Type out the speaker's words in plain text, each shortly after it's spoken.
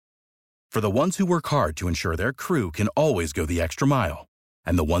For the ones who work hard to ensure their crew can always go the extra mile,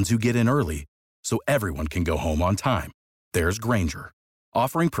 and the ones who get in early so everyone can go home on time, there's Grainger,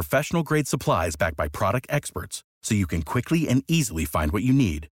 offering professional-grade supplies backed by product experts so you can quickly and easily find what you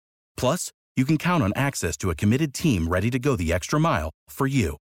need. Plus, you can count on access to a committed team ready to go the extra mile for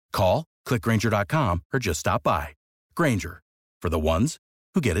you. Call, click Grainger.com, or just stop by. Grainger, for the ones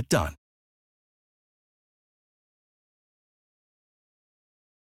who get it done.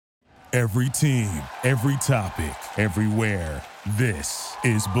 Every team, every topic, everywhere. This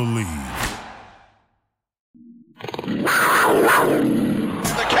is Believe. The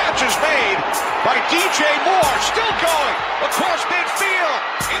catch is made by DJ Moore, still going across midfield,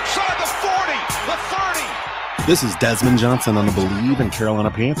 inside the 40, the 30. This is Desmond Johnson on the Believe in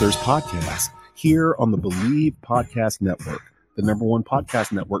Carolina Panthers podcast, here on the Believe Podcast Network, the #1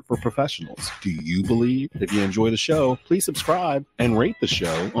 podcast network for professionals. Do you believe? If you enjoy the show, please subscribe and rate the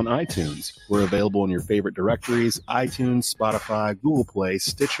show on iTunes. We're available in your favorite directories: iTunes, Spotify, Google Play,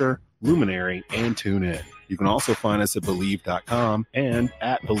 Stitcher, Luminary, and TuneIn. You can also find us at Believe.com and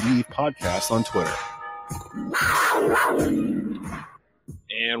at Believe Podcast on Twitter.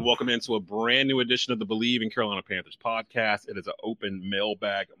 And welcome into a brand new edition of the Believe in Carolina Panthers podcast. It is an open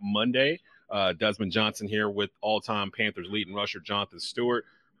mailbag Monday. Desmond Johnson here with all-time Panthers leading rusher Jonathan Stewart.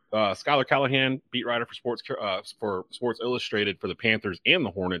 Skylar Callahan, beat writer for Sports Illustrated for the Panthers and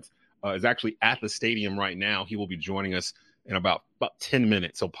the Hornets, is actually at the stadium right now. He will be joining us in about 10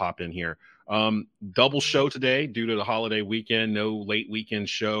 minutes. He'll pop in here. Double show today due to the holiday weekend. No late weekend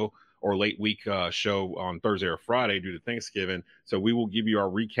show or late week show on Thursday or Friday due to Thanksgiving. So we will give you our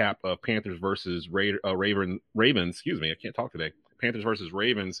recap of Panthers versus Ravens. Excuse me, I can't talk today. Panthers versus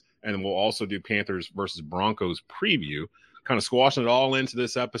Ravens, and then we'll also do Panthers versus Broncos preview, kind of squashing it all into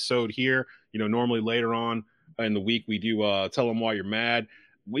this episode here. You know, normally later on in the week we do Tell Them Why You're Mad.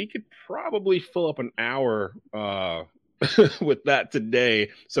 We could probably fill up an hour with that today,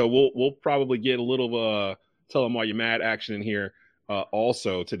 so we'll probably get a little Tell Them Why You're Mad action in here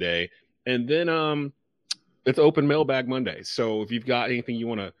also today, and then it's open mailbag Monday. So if you've got anything you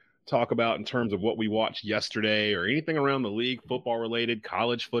want to talk about in terms of what we watched yesterday or anything around the league, football related,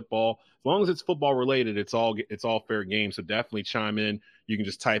 college football, as long as it's football related, it's all fair game. So definitely chime in. You can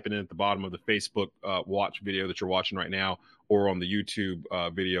just type it in at the bottom of the Facebook watch video that you're watching right now, or on the YouTube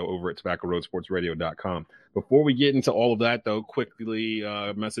video over at TobaccoRoadSportsRadio.com. Before we get into all of that, though, quickly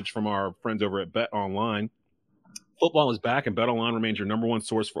a message from our friends over at Bet Online. Football is back, and Bet Online remains your #1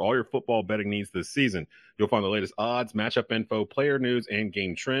 source for all your football betting needs this season. You'll find the latest odds, matchup info, player news, and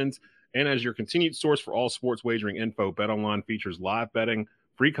game trends. And as your continued source for all sports wagering info, Bet Online features live betting,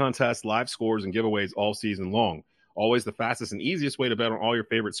 free contests, live scores, and giveaways all season long. Always the fastest and easiest way to bet on all your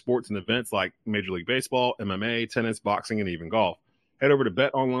favorite sports and events like Major League Baseball, MMA, tennis, boxing, and even golf. Head over to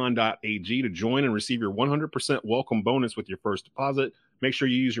betonline.ag to join and receive your 100% welcome bonus with your first deposit. Make sure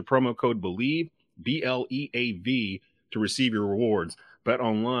you use your promo code BELIEVE, BLEAV, to receive your rewards. Bet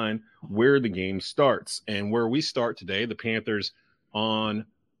Online, where the game starts. And where we start today, the Panthers on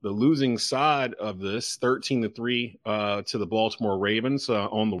the losing side of this, 13-3 to the Baltimore Ravens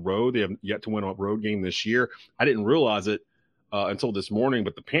on the road. They have yet to win a road game this year. I didn't realize it until this morning,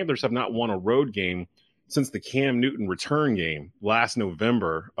 but the Panthers have not won a road game since the Cam Newton return game last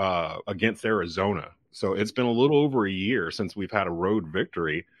November against Arizona. So it's been a little over a year since we've had a road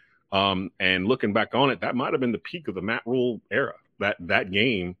victory. And looking back on it, that might have been the peak of the Matt Rule era, that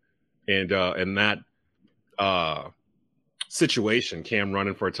game and that situation. Cam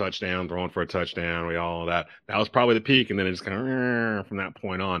running for a touchdown, throwing for a touchdown, all that was probably the peak, and then it just kind of from that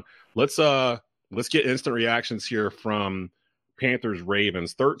point on. Let's get instant reactions here from Panthers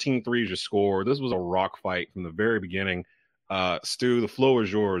Ravens. 13-3 is your score. This was a rock fight from the very beginning. Stu, the floor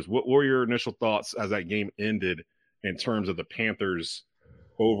is yours. What were your initial thoughts as that game ended in terms of the Panthers'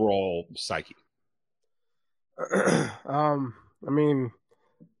 overall psyche? I mean,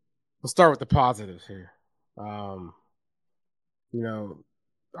 we'll start with the positives here. You know,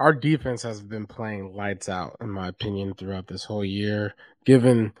 our defense has been playing lights out, in my opinion, throughout this whole year,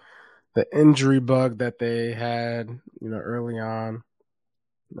 given the injury bug that they had, early on.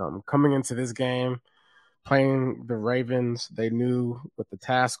 Coming into this game, playing the Ravens, they knew what the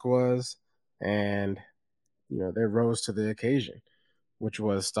task was, and, they rose to the occasion, which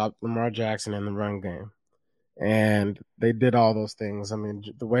was stop Lamar Jackson in the run game. And they did all those things. I mean,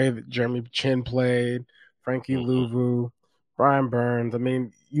 the way that Jeremy Chin played, Frankie Louvu, Brian Burns, I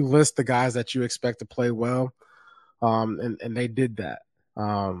mean, you list the guys that you expect to play well, and they did that.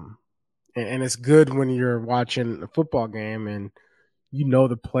 And it's good when you're watching a football game and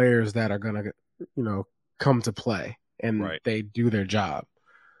the players that are going to, come to play, and they do their job.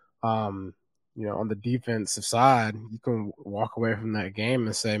 On the defensive side, you can walk away from that game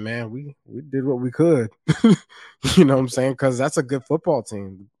and say, man, we did what we could. You know what I'm saying? Because that's a good football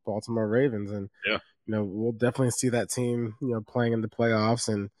team, the Baltimore Ravens. And, Yeah. We'll definitely see that team, playing in the playoffs.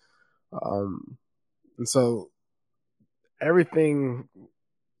 And so everything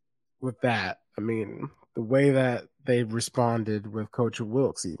with that, I mean, the way that they've responded with Coach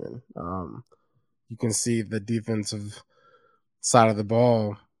Wilks even, you can see the defensive side of the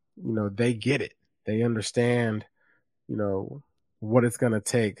ball, they get it. They understand, what it's going to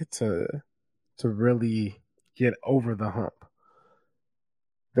take to really get over the hump.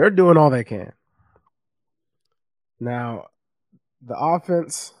 They're doing all they can. Now, the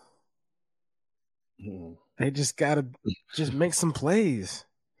offense, they just got to just make some plays.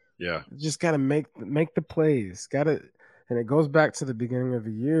 Yeah. Just got to make the plays. And it goes back to the beginning of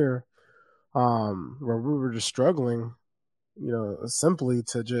the year where we were just struggling, simply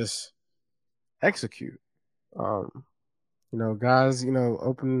to just execute. Guys,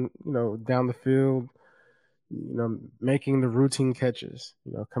 open, down the field, making the routine catches,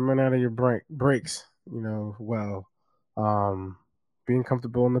 coming out of your breaks, being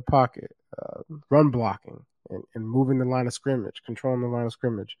comfortable in the pocket, run blocking, and moving the line of scrimmage, controlling the line of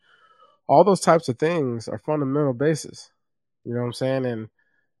scrimmage. All those types of things are fundamental basis. You know what I'm saying? And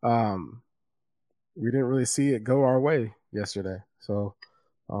we didn't really see it go our way yesterday. So,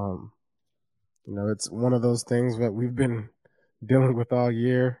 it's one of those things that we've been dealing with all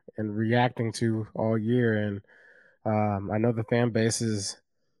year and reacting to all year. And I know the fan base is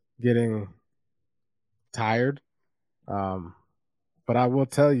getting tired. But I will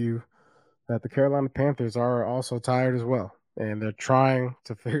tell you that the Carolina Panthers are also tired as well. And they're trying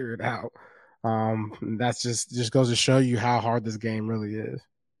to figure it out. That's just goes to show you how hard this game really is.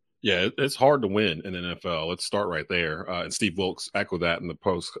 Yeah, it's hard to win in the NFL. Let's start right there. And Steve Wilks echoed that in the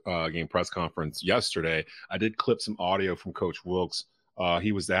post-game press conference yesterday. I did clip some audio from Coach Wilks.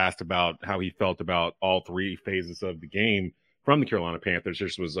 He was asked about how he felt about all three phases of the game from the Carolina Panthers.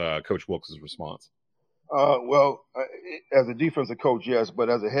 This was Coach Wilks' response. As a defensive coach, yes,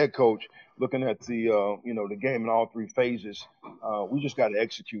 but as a head coach, looking at the game in all three phases, we just got to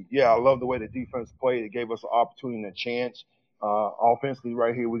execute. Yeah, I love the way the defense played. It gave us an opportunity and a chance. Offensively,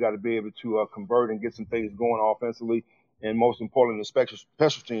 right here, we got to be able to convert and get some things going offensively. And most importantly, the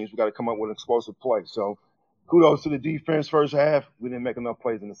special teams, we got to come up with an explosive play. So kudos to the defense first half. We didn't make enough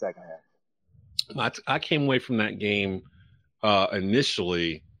plays in the second half. I came away from that game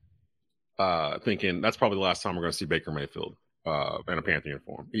initially thinking that's probably the last time we're going to see Baker Mayfield in a Panther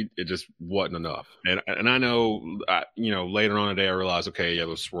uniform. It just wasn't enough. And I know, later on today I realized, okay, yeah,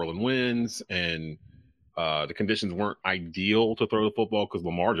 those swirling winds and the conditions weren't ideal to throw the football because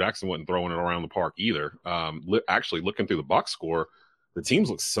Lamar Jackson wasn't throwing it around the park either. Actually, looking through the box score, the teams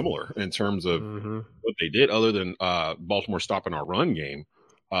look similar in terms of what they did, other than Baltimore stopping our run game.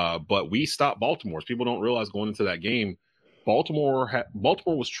 But we stopped Baltimore. People don't realize going into that game, Baltimore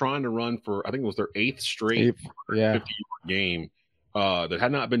was trying to run for, I think it was their eighth straight 50-yard game that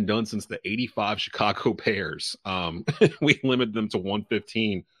had not been done since the 85 Chicago Bears. We limited them to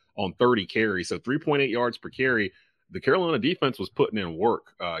 115 on 30 carries, so 3.8 yards per carry. The Carolina defense was putting in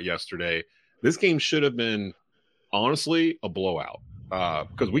work yesterday. This game should have been, honestly, a blowout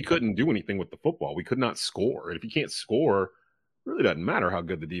because we couldn't do anything with the football. We could not score. And if you can't score, it really doesn't matter how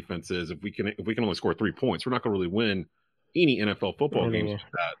good the defense is. If we can only score 3 points, we're not going to really win any NFL football games with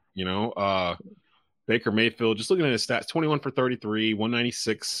that. Baker Mayfield, just looking at his stats, 21 for 33,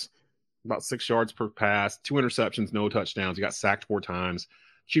 196, about 6 yards per pass, 2 interceptions, no touchdowns. He got sacked 4 times.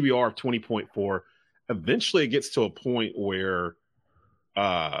 QBR of 20.4. Eventually it gets to a point where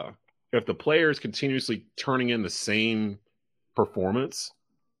if the player is continuously turning in the same performance,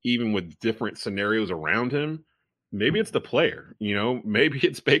 even with different scenarios around him, maybe it's the player, maybe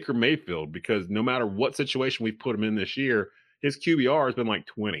it's Baker Mayfield, because no matter what situation we put him in this year, his QBR has been like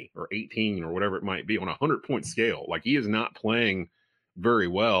 20 or 18 or whatever it might be on a 100-point scale. Like, he is not playing very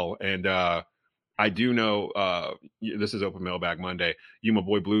well. And I do know this is Open Mailbag Monday. You, my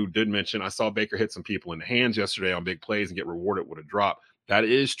boy Blue, did mention I saw Baker hit some people in the hands yesterday on big plays and get rewarded with a drop. That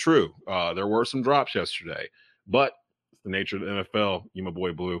is true. There were some drops yesterday, but it's the nature of the NFL. You, my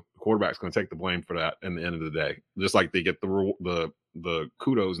boy Blue, the quarterback's going to take the blame for that in the end of the day. Just like they get the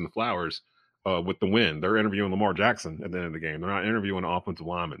kudos and the flowers with the win. They're interviewing Lamar Jackson at the end of the game. They're not interviewing an offensive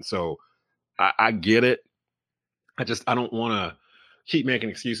lineman. So I get it. I don't want to keep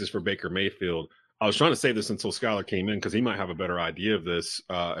making excuses for Baker Mayfield. I was trying to say this until Skylar came in because he might have a better idea of this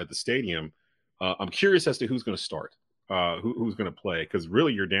at the stadium. I'm curious as to who's going to start, who's going to play, because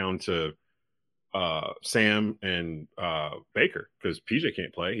really you're down to Sam and Baker, because PJ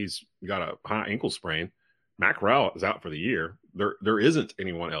can't play. He's got a high ankle sprain. Matt Corral is out for the year. There isn't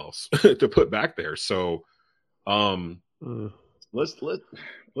anyone else to put back there. So let's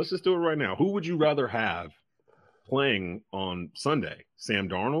just do it right now. Who would you rather have playing on Sunday? Sam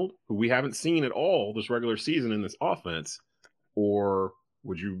Darnold, who we haven't seen at all this regular season in this offense, or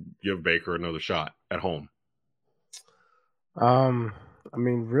would you give Baker another shot at home? I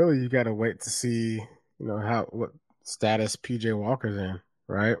mean, really, you got to wait to see, what status PJ Walker's in,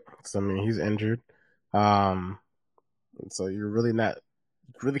 right? So, I mean, he's injured. And so you really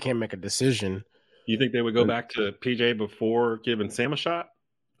can't make a decision. You think they would go back to PJ before giving Sam a shot?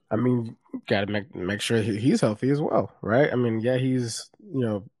 I mean, you got to make sure he's healthy as well, right? I mean, yeah, he's,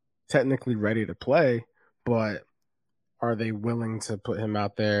 technically ready to play, but are they willing to put him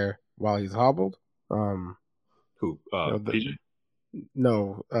out there while he's hobbled? Who? PJ?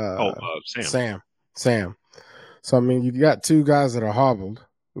 No. Sam. Sam. So, I mean, you got two guys that are hobbled.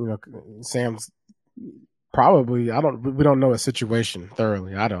 Sam's probably, we don't know his situation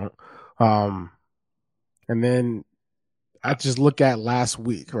thoroughly. I don't. And then I just look at last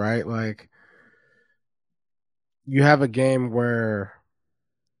week, right? Like, you have a game where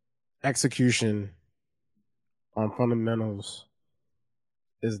execution on fundamentals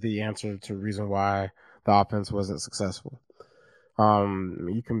is the answer to reason why the offense wasn't successful.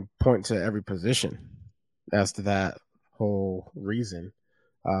 You can point to every position as to that whole reason.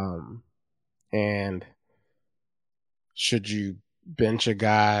 And should you bench a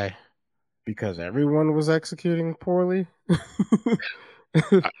guy because everyone was executing poorly?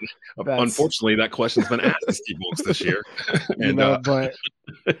 Unfortunately, that question's been asked to Steve Wilks this year.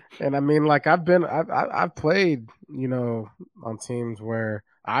 And I mean, like, I've played, on teams where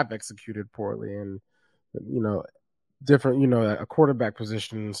I've executed poorly, and different, a quarterback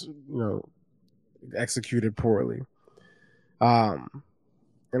positions, executed poorly. And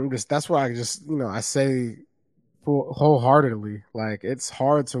that's why I say wholeheartedly, like, it's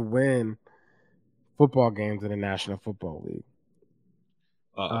hard to win football games in the National Football League.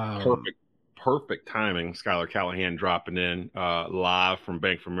 Perfect timing. Skylar Callahan dropping in live from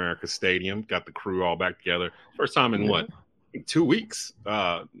Bank of America Stadium. Got the crew all back together. First time in 2 weeks,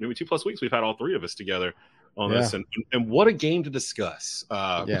 maybe 2+ weeks. We've had all three of us together on this, and what a game to discuss.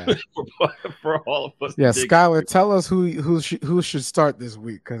 For all of us. Yeah, Skylar, tell us who should start this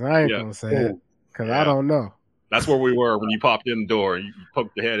week, because I ain't gonna say it, because I don't know. That's where we were when you popped in the door and you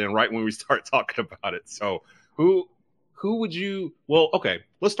poked your head in right when we start talking about it. So who would you? Well, okay,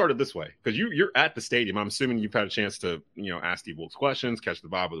 let's start it this way, because you're at the stadium. I'm assuming you've had a chance to ask Steve Wilks questions, catch the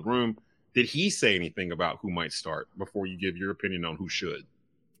vibe of the room. Did he say anything about who might start before you give your opinion on who should?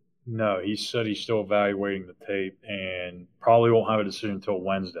 No, he said he's still evaluating the tape and probably won't have a decision until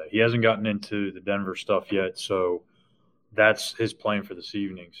Wednesday. He hasn't gotten into the Denver stuff yet, so that's his plan for this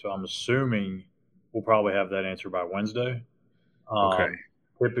evening. So I'm assuming we'll probably have that answer by Wednesday. Okay.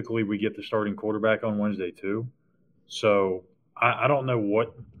 Typically, we get the starting quarterback on Wednesday too. So I don't know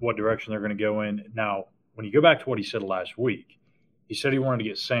what direction they're going to go in. Now, when you go back to what he said last week, he said he wanted to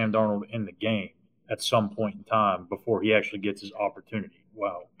get Sam Darnold in the game at some point in time before he actually gets his opportunity.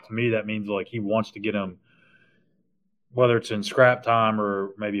 Wow. To me, that means like he wants to get him, whether it's in scrap time or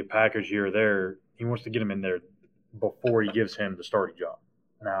maybe a package here or there, he wants to get him in there before he gives him the starting job.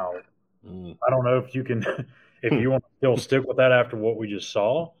 Now, I don't know if you can, if you want to still stick with that after what we just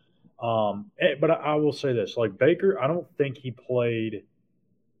saw. But I will say this, like Baker, I don't think he played.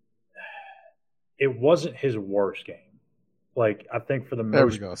 It wasn't his worst game. Like, I think for the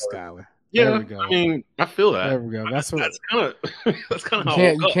most part. There we go, Skylar. Yeah, I mean, I feel that. There we go. That's kind of how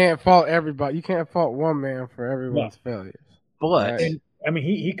you can't fault everybody. You can't fault one man for everyone's failures. But right? I mean,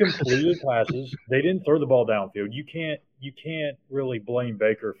 he completed passes. They didn't throw the ball downfield. You can't really blame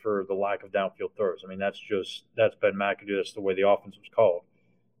Baker for the lack of downfield throws. I mean, that's Ben McAdoo. That's the way the offense was called.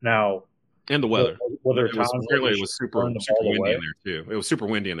 Now, and the weather. It was super windy in there too. It was super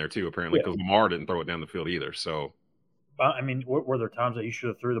windy in there too, apparently, because Lamar didn't throw it down the field either. So, I mean, were there times that he should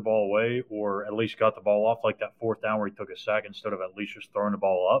have threw the ball away or at least got the ball off, like that fourth down where he took a sack instead of at least just throwing the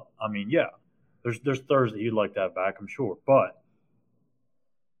ball up? I mean, yeah, there's throws that he'd like to have back, I'm sure. But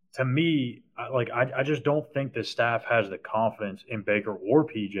to me, I just don't think the staff has the confidence in Baker or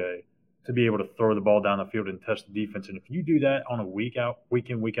PJ to be able to throw the ball down the field and test the defense. And if you do that on a week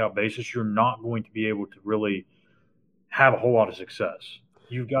in, week out basis, you're not going to be able to really have a whole lot of success.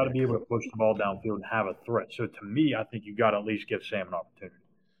 You've got to be able to push the ball downfield and have a threat. So to me, I think you've got to at least give Sam an opportunity.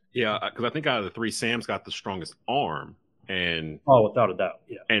 Yeah, because I think out of the three, Sam's got the strongest arm. And without a doubt,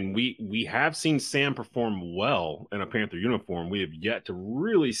 yeah. And we have seen Sam perform well in a Panther uniform. We have yet to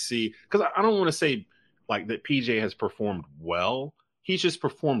really see, because I don't want to say like that PJ has performed well. He's just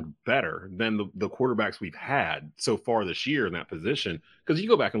performed better than the quarterbacks we've had so far this year in that position. Because you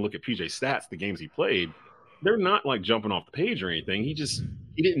go back and look at PJ's stats, the games he played, they're not like jumping off the page or anything. He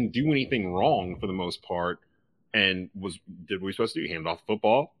didn't do anything wrong for the most part, and did what we supposed to do? Hand off the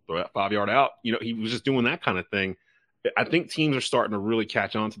football, throw that 5-yard out. He was just doing that kind of thing. I think teams are starting to really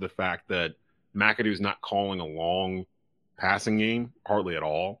catch on to the fact that McAdoo's not calling a long passing game, hardly at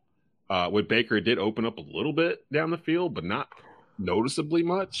all. With Baker, it did open up a little bit down the field, but not noticeably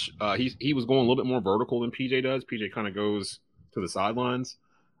much. He was going a little bit more vertical than PJ does. PJ kind of goes to the sidelines.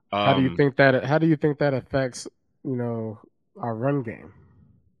 How do you think that affects our run game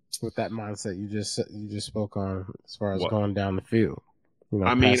with that mindset you just spoke on as far as going down the field?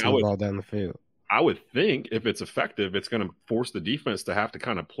 Passing the ball down the field. I would think if it's effective, it's going to force the defense to have to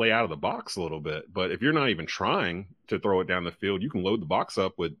kind of play out of the box a little bit. But if you're not even trying to throw it down the field, you can load the box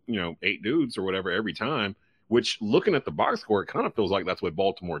up with 8 dudes or whatever every time. Which, looking at the box score, it kind of feels like that's what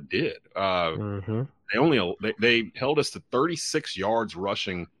Baltimore did. They held us to 36 yards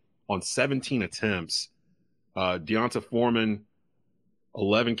rushing on 17 attempts. Deonta Foreman,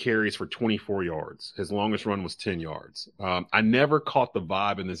 11 carries for 24 yards. His longest run was 10 yards. I never caught the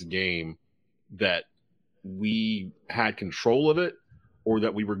vibe in this game that we had control of it or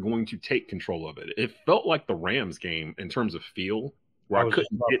that we were going to take control of it. It felt like the Rams game in terms of feel, where I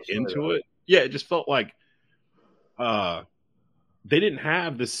couldn't get into it. Yeah, it just felt like they didn't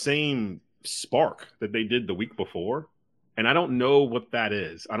have the same spark that they did the week before. And I don't know what that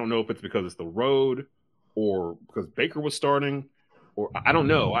is. I don't know if it's because it's the road or because Baker was starting, or I don't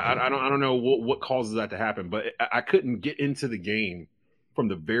know. I don't know what causes that to happen, but I couldn't get into the game from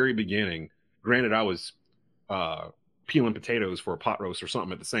the very beginning. Granted, I was peeling potatoes for a pot roast or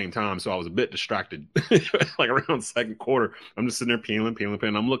something at the same time, so I was a bit distracted. Like around second quarter, I'm just sitting there peeling,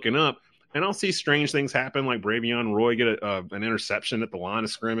 and I'm looking up, and I'll see strange things happen, like Bravion Roy get an interception at the line of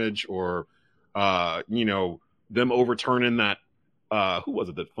scrimmage, or them overturning that. Who was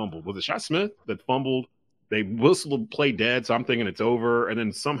it that fumbled? Was it Shot Smith that fumbled? They whistled play dead, so I'm thinking it's over, and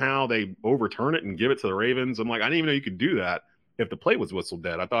then somehow they overturn it and give it to the Ravens. I'm like, I didn't even know you could do that if the play was whistled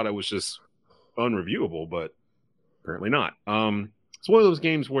dead. I thought it was just unreviewable, but apparently not. It's one of those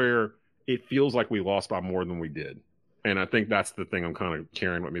games where it feels like we lost by more than we did, and I think that's the thing I'm kind of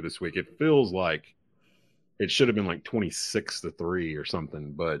carrying with me this week. It feels like it should have been like 26-3 or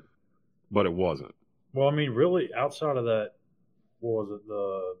something, but it wasn't. Well, I mean, really, outside of that, what was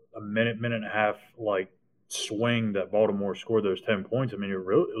it, a minute and a half like swing that Baltimore scored those 10 points? I mean, it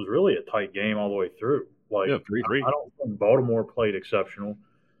was really a tight game all the way through. Like, 3-3. I don't think Baltimore played exceptional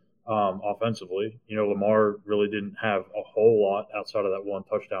offensively. Lamar really didn't have a whole lot outside of that one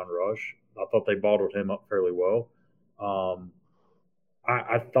touchdown rush. I thought they bottled him up fairly well.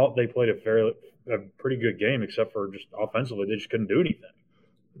 I thought they played a pretty good game, except for just offensively, they just couldn't do anything.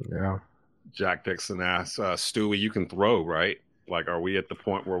 Yeah. Jack Dixon asks, Stewie, you can throw, right? Like, are we at the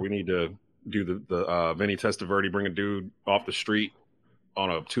point where we need to do the Vinny Testaverde, bring a dude off the street on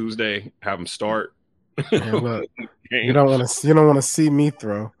a Tuesday, have him start? Yeah, look, you don't want to see me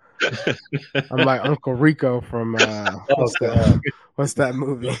throw. I'm like Uncle Rico from what's that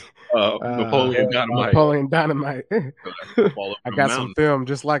movie? Napoleon Dynamite. Napoleon Dynamite. I got some film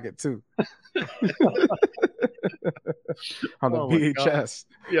just like it too. On the VHS.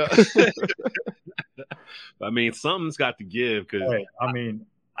 Yeah. I mean, something's got to give because I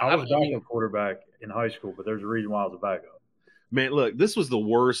was backup quarterback in high school, but there's a reason why I was a backup. Man, look, this was the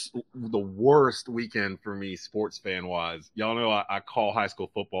worst weekend for me, sports fan wise. Y'all know I call high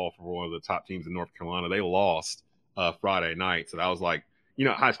school football for one of the top teams in North Carolina. They lost Friday night, so I was like,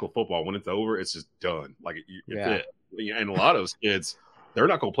 high school football, when it's over, it's just done. Like it's it. And a lot of those kids, they're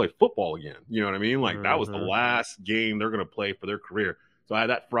not going to play football again. You know what I mean? Like that was the last game they're going to play for their career. So I had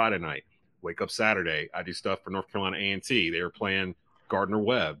that Friday night. Wake up Saturday, I do stuff for North Carolina A&T. They were playing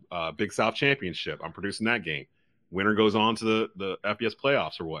Gardner-Webb, Big South Championship. I'm producing that game. Winner goes on to the FBS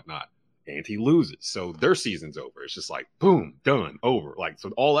playoffs or whatnot. A&T loses. So their season's over. It's just like, boom, done, over. Like,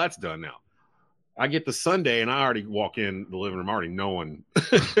 so all that's done now. I get to Sunday, and I already walk in the living room already knowing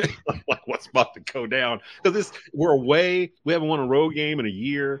like what's about to go down. Because we're away. We haven't won a road game in a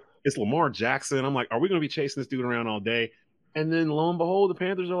year. It's Lamar Jackson. I'm like, are we going to be chasing this dude around all day? And then lo and behold, the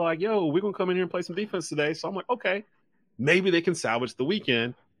Panthers are like, yo, we're going to come in here and play some defense today. So I'm like, okay, maybe they can salvage the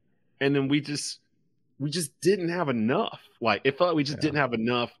weekend. And then we just didn't have enough. Like, it felt like we just didn't have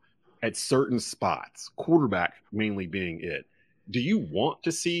enough at certain spots, quarterback mainly being it. Do you want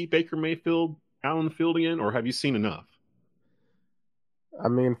to see Baker Mayfield out on the field again, or have you seen enough? I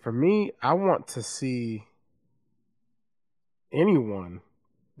mean, for me, I want to see anyone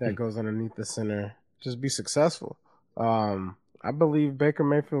that goes underneath the center just be successful. I believe Baker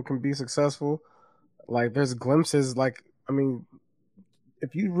Mayfield can be successful. Like, there's glimpses. Like, I mean,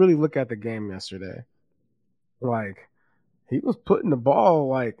 if you really look at the game yesterday, like, he was putting the ball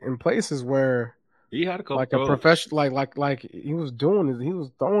like in places where he had a couple like a professional, like he was throwing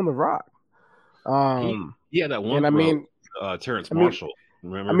the rock. He had that one. And I mean, Terrence Marshall.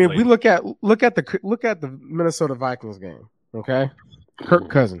 Remember? I mean, we look at the Minnesota Vikings game. Okay, Kirk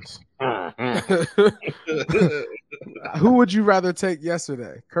Cousins. Who would you rather take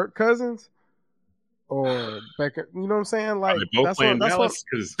yesterday, Kirk Cousins or Baker? You know what I'm saying? Like, both playing Dallas,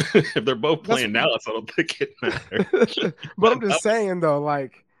 because if they're both playing Dallas, I don't think it matters. But I'm just saying though,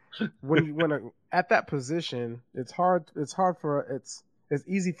 like, when at that position, it's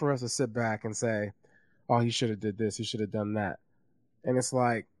easy for us to sit back and say, oh, he should have did this, he should have done that, and it's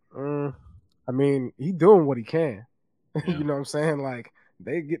like, I mean, he doing what he can. Yeah. You know what I'm saying? Like,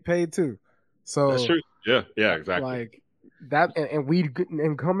 they get paid too. So that's true. Yeah, exactly. Like that,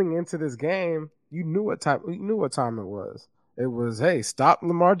 and coming into this game, you knew what time it was. It was, hey, stop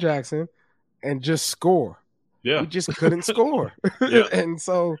Lamar Jackson and just score. Yeah, we just couldn't score. Yeah. And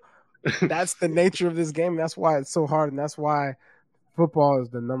so that's the nature of this game. That's why it's so hard, and that's why football is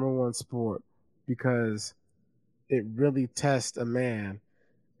the number one sport, because it really tests a man,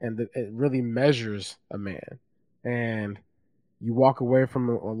 and it really measures a man. And you walk away from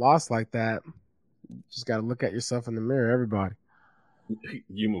a loss like that, you just got to look at yourself in the mirror, everybody.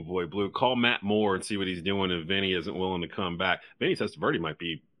 You, my boy Blue, call Matt Moore and see what he's doing if Vinny isn't willing to come back. Vinny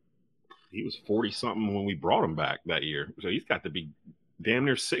Testaverde he was 40-something when we brought him back that year. So he's got to be damn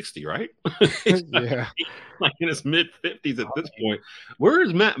near 60, right? Yeah. Like in his mid-50s at this point. Where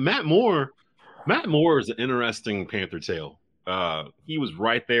is Matt Moore? Matt Moore is an interesting Panther tale. He was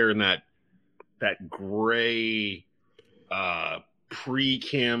right there in that gray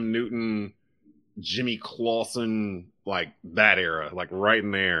pre-Cam Newton, Jimmy Clausen, like that era, like right in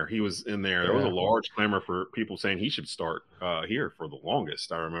there. He was in there. There was a large clamor for people saying he should start here for the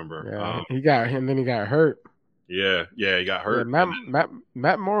longest, I remember. Yeah, he got hurt. Yeah, he got hurt. Yeah,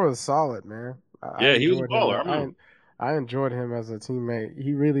 Matt Moore was solid, man. He was a baller. I enjoyed him as a teammate.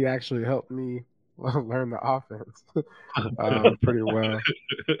 He really actually helped me learn the offense pretty well.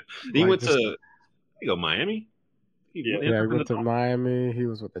 He went to Miami. He went to Miami. He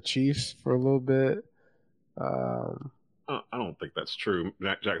was with the Chiefs for a little bit. I don't think that's true.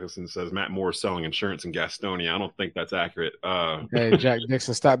 Jack Dixon says Matt Moore is selling insurance in Gastonia. I don't think that's accurate. Hey, Jack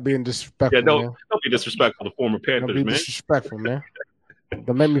Dixon, stop being disrespectful. Yeah, don't be disrespectful to former Panthers, man. Don't be disrespectful, man.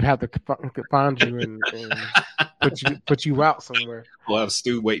 Don't make me have to find you and put you out somewhere. We'll have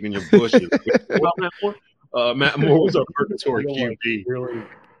Stu waiting in your bushes. What about Matt Moore? Matt Moore was our purgatory QB.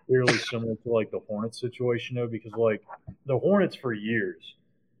 Really similar to like the Hornets situation though, because like the Hornets for years,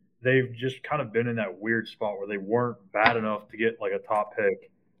 they've just kind of been in that weird spot where they weren't bad enough to get like a top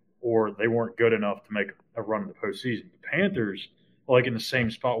pick, or they weren't good enough to make a run in the postseason. The Panthers are like in the same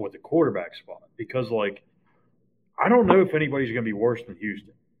spot with the quarterback spot, because like I don't know if anybody's going to be worse than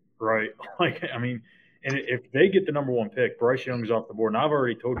Houston, right? Like, I mean, and if they get the number one pick, Bryce Young's off the board. And I've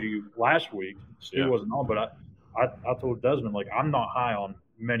already told you last week, Stu wasn't on, but I told Desmond, like, I'm not high on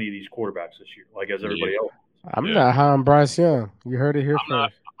many of these quarterbacks this year, like as everybody else. I'm not high on Bryce Young. You heard it here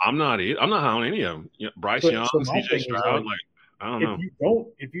first. I'm not high on any of them. Bryce Young, CJ Stroud, like, I don't know.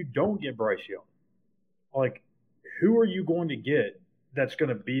 If you don't get Bryce Young, like, who are you going to get that's going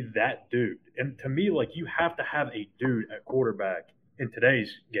to be that dude? And to me, like, you have to have a dude at quarterback in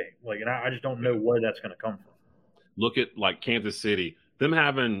today's game. Like, and I just don't know where that's going to come from. Look at, like, Kansas City. Them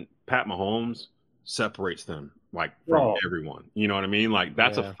having Pat Mahomes separates them, like, from everyone. You know what I mean? Like,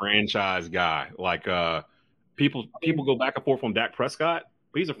 that's a franchise guy. Like, people go back and forth on Dak Prescott,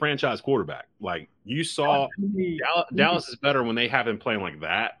 but he's a franchise quarterback. Like, you saw Dallas is better when they have him playing like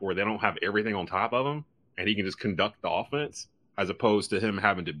that, where they don't have everything on top of him, and he can just conduct the offense, as opposed to him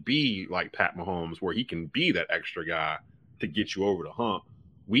having to be like Pat Mahomes, where he can be that extra guy to get you over the hump.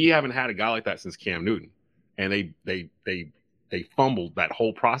 We haven't had a guy like that since Cam Newton, and they fumbled that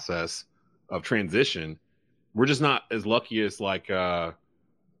whole process of transition. We're just not as lucky as like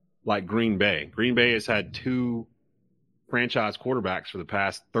Green Bay. Green Bay has had two franchise quarterbacks for the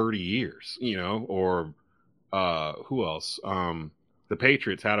past 30 years, you know, or who else? The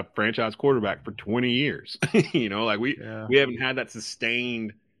Patriots had a franchise quarterback for 20 years. You know, like we haven't had that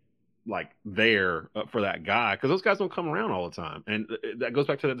sustained like there for that guy, because those guys don't come around all the time. And that goes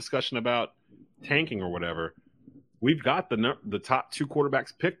back to the discussion about tanking or whatever. We've got the top two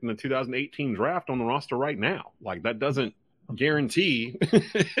quarterbacks picked in the 2018 draft on the roster right now. Like, that doesn't guarantee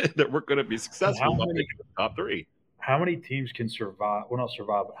that we're going to be successful by picking the top 3. How many teams can survive? Well, not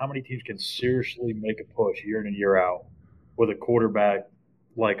survive, but how many teams can seriously make a push year in and year out with a quarterback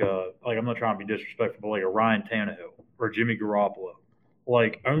like I'm not trying to be disrespectful, but like a Ryan Tannehill or Jimmy Garoppolo?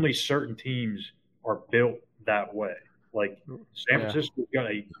 Like, only certain teams are built that way. Like, San Francisco's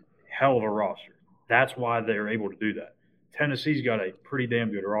got a hell of a roster. That's why they're able to do that. Tennessee's got a pretty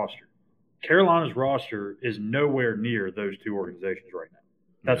damn good roster. Carolina's roster is nowhere near those two organizations right now.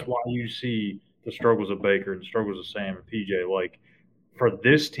 That's why you see the struggles of Baker and the struggles of Sam and PJ. Like, for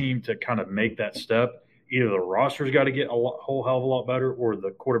this team to kind of make that step, either the roster's got to get a whole hell of a lot better, or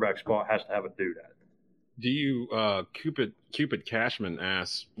the quarterback spot has to have a dude at it. Do you Cupid Cashman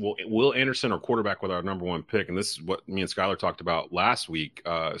asks, Will Anderson or quarterback with our number 1 pick? And this is what me and Skylar talked about last week.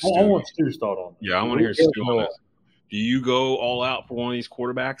 I want Stu's thought on this. Yeah, I want to hear Stu on this. Do you go all out for one of these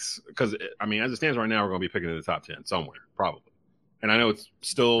quarterbacks? Because, I mean, as it stands right now, we're going to be picking in the top 10 somewhere, probably. And I know it's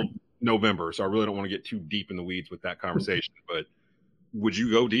still November, so I really don't want to get too deep in the weeds with that conversation. But would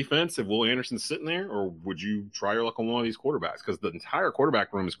you go defense if Will Anderson's sitting there, or would you try your luck on one of these quarterbacks? Because the entire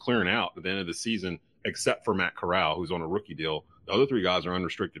quarterback room is clearing out at the end of the season, except for Matt Corral, who's on a rookie deal. The other 3 guys are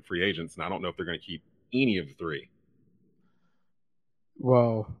unrestricted free agents, and I don't know if they're going to keep any of the 3.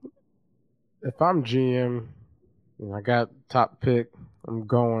 Well, if I'm GM and I got top pick, I'm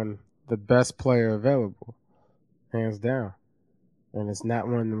going the best player available, hands down. And it's not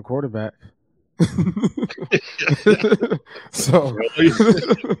one of them quarterbacks. So,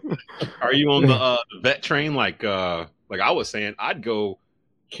 are you on the vet train? Like I was saying, I'd go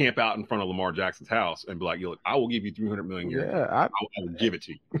camp out in front of Lamar Jackson's house and be like, "Look, I will give you $300 million. Yeah, I will give it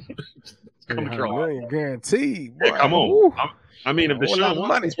to you. Come to Carolina, guaranteed. Yeah, come on. I mean, if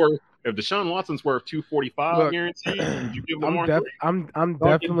Deshaun Watson's worth $245 guaranteed, would you give Lamar? I'm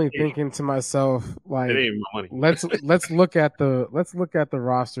definitely thinking to myself, like, it ain't my money. let's look at the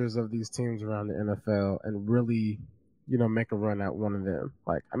rosters of these teams around the NFL and really, make a run at one of them.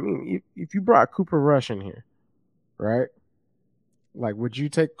 Like, I mean, if you brought Cooper Rush in here, right? Like, would you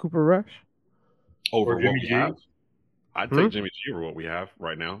take Cooper Rush over what we have? I'd take Jimmy G over what we have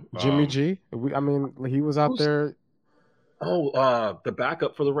right now. Jimmy G. He was out there. The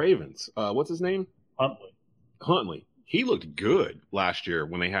backup for the Ravens. What's his name? Huntley. He looked good last year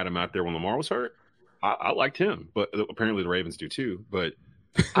when they had him out there when Lamar was hurt. I liked him, but apparently the Ravens do too. But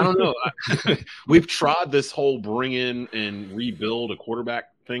I don't know. We've tried this whole bring in and rebuild a quarterback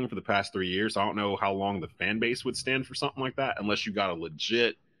thing for the past 3 years. I don't know how long the fan base would stand for something like that unless you got a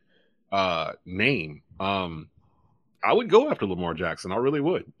legit name. I would go after Lamar Jackson. I really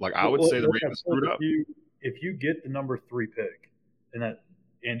would. Like, I would say the Ravens screwed up. If you get the number 3 pick and those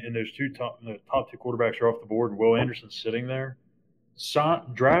the top 2 quarterbacks are off the board and Will Anderson's sitting there,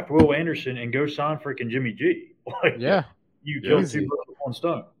 draft Will Anderson and go sign freaking Jimmy G. Like, you kill 2 birds with 1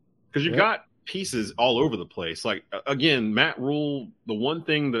 stone. Because you've got pieces all over the place. Like, again, Matt Rule, the one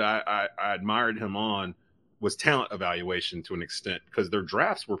thing that I admired him on was talent evaluation to an extent, because their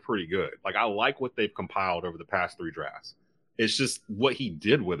drafts were pretty good. Like, I like what they've compiled over the past 3 drafts. It's just what he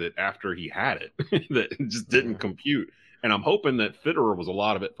did with it after he had it that just didn't compute. And I'm hoping that Fitterer was a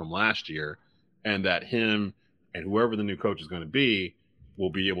lot of it from last year, and that him and whoever the new coach is going to be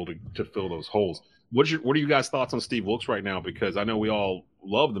will be able to fill those holes. What are you guys' thoughts on Steve Wilks right now? Because I know we all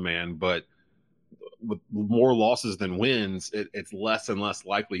love the man, but with more losses than wins, it's less and less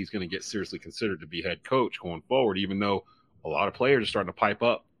likely he's going to get seriously considered to be head coach going forward, even though a lot of players are starting to pipe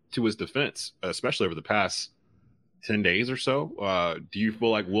up to his defense, especially over the past 10 days or so. Do you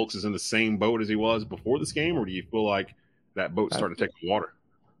feel like Wilks is in the same boat as he was before this game, or do you feel like that boat's starting to take the water?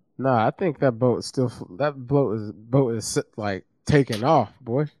 No, I think that boat is like taking off,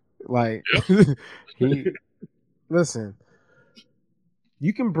 boy. Like, listen,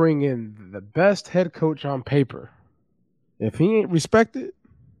 you can bring in the best head coach on paper. If he ain't respected,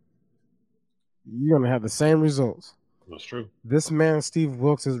 you're going to have the same results. That's true. This man, Steve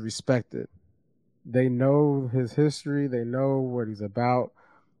Wilks, is respected. They know his history. They know what he's about.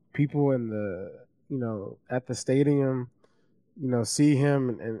 People in at the stadium, see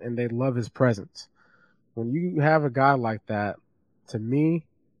him and they love his presence. When you have a guy like that, to me,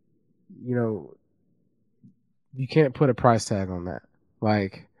 you can't put a price tag on that.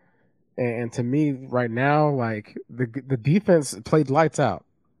 Like, and to me right now, like, the defense played lights out.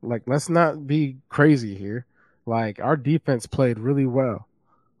 Like, let's not be crazy here. Like, our defense played really well.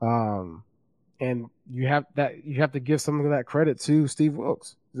 And you have to give some of that credit to Steve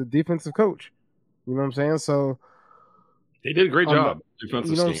Wilks, the defensive coach. You know what I'm saying? So they did a great job. You know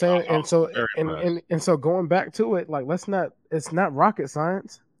what I'm saying? And so going back to it, like, it's not rocket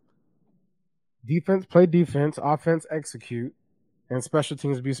science. Defense play defense, offense execute, and special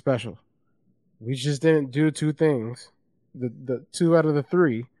teams be special. We just didn't do two things. The 2 out of the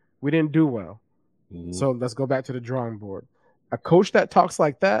 3, we didn't do well. Mhm. So let's go back to the drawing board. A coach that talks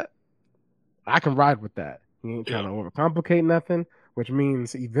like that, I can ride with that. He ain't trying to overcomplicate nothing, which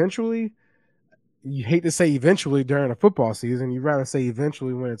means eventually, you hate to say eventually during a football season, you'd rather say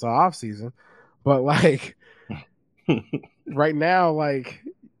eventually when it's off season. But like right now, like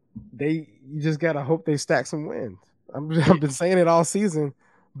you just gotta hope they stack some wins. I've been saying it all season,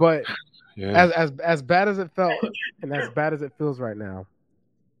 but as bad as it felt and as bad as it feels right now,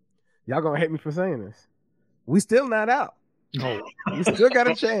 y'all gonna hate me for saying this. We still not out. We still got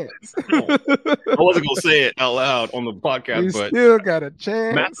a chance. I wasn't gonna say it out loud on the podcast, We but still got a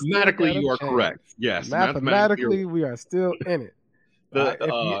chance. mathematically, you are correct. Yes, Mathematically, we are still in it.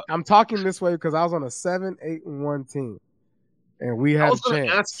 I'm talking this way because I was on a 7-8-1 team, and we had I was a going to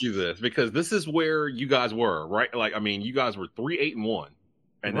chance. ask you this because this is where you guys were, right? Like, I mean, you guys were 3-8-1,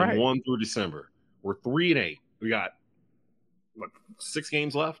 and then Right. 1 through December. We're 3-8. We got 6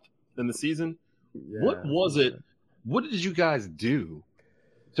 games left in the season. Yeah, What was it? What did you guys do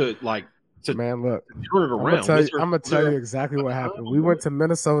to man? Look, turn it around? I'm gonna tell you exactly what happened. We went to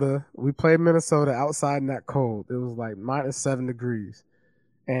Minnesota. We played Minnesota outside in that cold. It was like -7 degrees,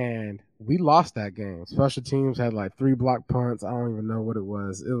 and we lost that game. Special teams had like 3 block punts. I don't even know what it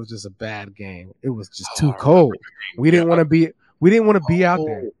was. It was just a bad game. It was just too cold. We didn't want to be. We didn't want to be out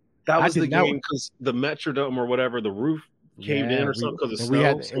there. That I was the did not- game because the Metrodome or whatever, the roof caved in or something because of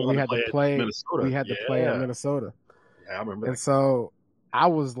and snow. we had to play. at Minnesota. We had to play in Minnesota. Yeah, I remember And that. so I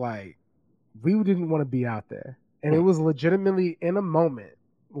was like, we didn't want to be out there. And it was legitimately in a moment,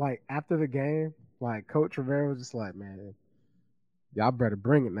 like after the game, like Coach Rivera was just like, man, y'all better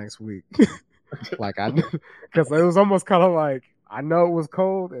bring it next week. Like because it was almost kind of like, I know it was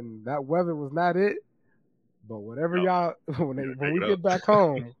cold and that weather was not it, but whatever y'all, when we get back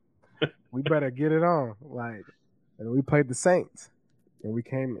home, we better get it on. Like, and we played the Saints and we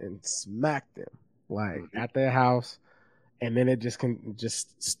came and smacked them like at their house. And then it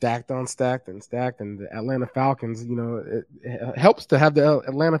just stacked on stacked and stacked. And the Atlanta Falcons, you know, it helps to have the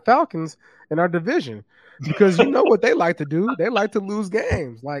Atlanta Falcons in our division because you know what they like to do. They like to lose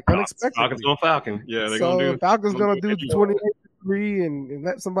games, like unexpectedly. Falcons on Falcon. Yeah, they're going to do. Falcons going to do 28-3 and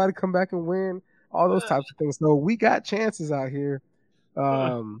let somebody come back and win, all those types of things. So we got chances out here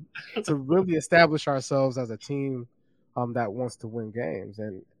to really establish ourselves as a team that wants to win games.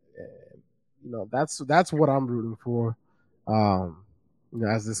 And you know, that's what I'm rooting for. You know,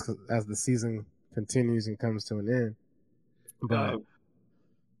 as the season continues and comes to an end. But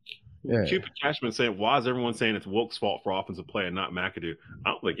Cupid Cashman saying, why is everyone saying it's Wilkes' fault for offensive play and not McAdoo? I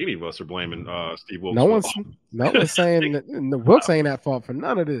don't think any of us are blaming Steve Wilkes. No one's saying that Wilkes ain't at fault for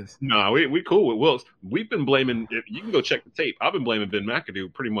none of this. No, we cool with Wilkes. We've been blaming. If you can go check the tape, I've been blaming Ben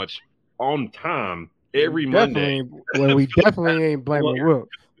McAdoo pretty much on time every Monday. Well, we definitely ain't blaming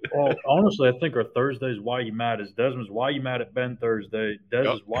Wilkes. Well, honestly, I think our Thursdays, why you mad is Desmond's why you mad at Ben Thursday. Des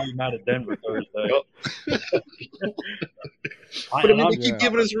is why you mad at Denver Thursday. But I mean, they keep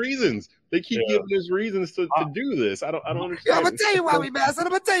giving us reasons. They keep giving us reasons to do this. I don't understand. I'm gonna tell you why we mad,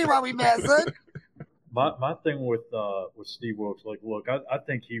 son. My thing with Steve Wilkes, like, look, I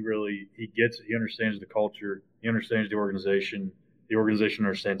think he gets it. He understands the culture. He understands the organization. The organization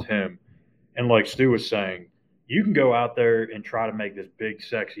understands him. And like Stu was saying, you can go out there and try to make this big,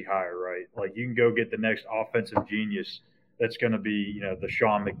 sexy hire, right? Like, you can go get the next offensive genius that's going to be, you know, the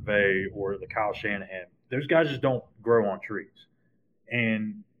Sean McVay or the Kyle Shanahan. Those guys just don't grow on trees.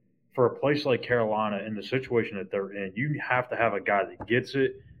 And for a place like Carolina, in the situation that they're in, you have to have a guy that gets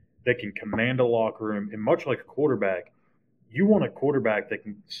it, that can command a locker room. And much like a quarterback, you want a quarterback that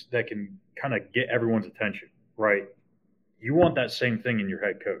can kind of get everyone's attention, right? You want that same thing in your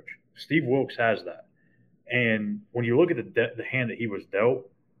head coach. Steve Wilkes has that. And when you look at the hand that he was dealt,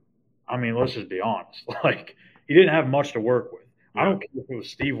 I mean, let's just be honest. Like, he didn't have much to work with. I don't care if it was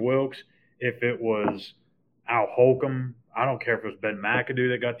Steve Wilkes, if it was Al Holcomb. I don't care if it was Ben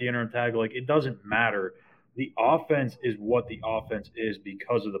McAdoo that got the interim tag. Like, it doesn't matter. The offense is what the offense is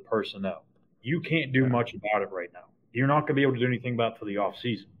because of the personnel. You can't do much about it right now. You're not going to be able to do anything about it till the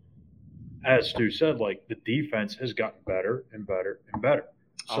offseason. As Stu said, like, the defense has gotten better and better and better.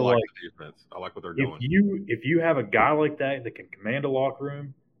 So, I like the defense. I like what they're doing. If you have a guy like that can command a locker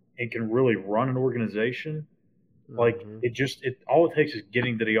room and can really run an organization, like, all it takes is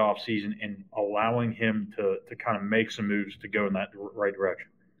getting to the offseason and allowing him to kind of make some moves to go in that right direction.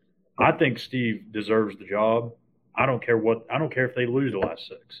 I think Steve deserves the job. I don't care if they lose the last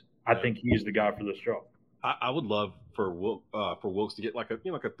 6. I think he's the guy for this job. I would love for Wilkes to get like a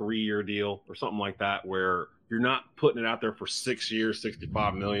 3-year deal or something like that, where you're not putting it out there for 6 years,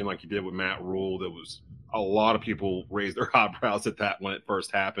 $65 million like you did with Matt Rule. That was a lot of people raised their eyebrows at that when it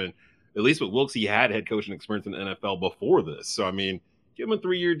first happened. At least with Wilkes, he had head coaching experience in the NFL before this. So I mean, give him a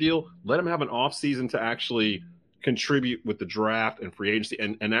 3-year deal, let him have an off season to actually contribute with the draft and free agency,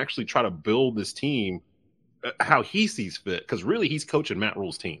 and actually try to build this team how he sees fit. Because really, he's coaching Matt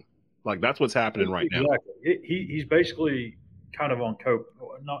Rule's team. Like, that's what's happening right now. He's basically kind of on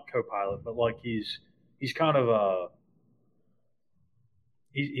not co-pilot, but like he's kind of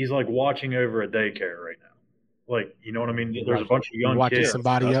he's like watching over a daycare right now. Like, you know what I mean? There's a bunch of young watching kids.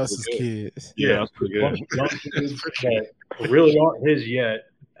 Somebody else's kids. Yeah, that's pretty good. Young kids that really aren't his yet,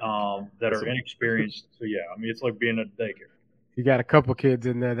 that are inexperienced. So yeah, I mean, it's like being at a daycare. He got a couple kids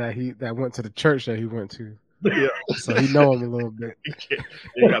in there that went to the church that he went to. Yeah, so he know him a little bit.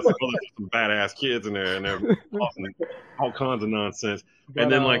 You got some badass kids in there, and they're all kinds of nonsense. But,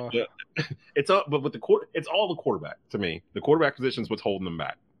 and then it's all the quarterback to me. The quarterback position is what's holding them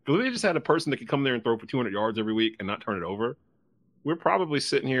back. Because if they just had a person that could come there and throw for 200 yards every week and not turn it over, we're probably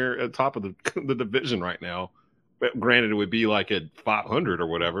sitting here at the top of the division right now. But granted, it would be like at 500 or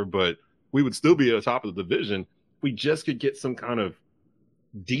whatever, but we would still be at the top of the division. We just could get some kind of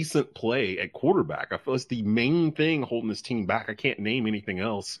decent play at quarterback. I feel it's the main thing holding this team back. I can't name anything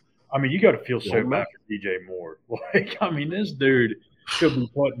else. I mean, you got to feel so bad for DJ Moore. Like, I mean, this dude should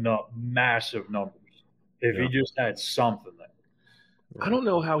be putting up massive numbers if he just had something there. I don't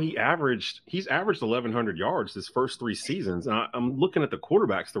know how he's averaged 1,100 yards his first 3 seasons. And I'm looking at the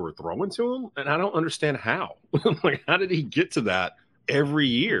quarterbacks that were throwing to him, and I don't understand how. Like, how did he get to that every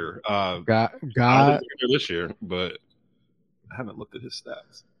year? God. This year, but I haven't looked at his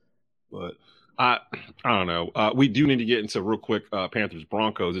stats. But I don't know. We do need to get into real quick Panthers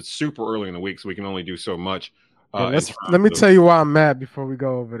Broncos. It's super early in the week, so we can only do so much. Let me tell you why I'm mad before we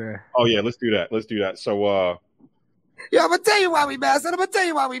go over there. Oh yeah, let's do that. So yeah, I'm gonna tell you why we mad, son. What tell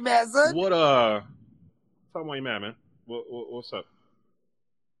me why you mad, man. What's up?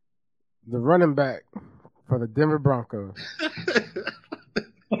 The running back for the Denver Broncos.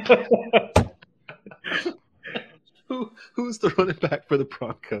 Who's the running back for the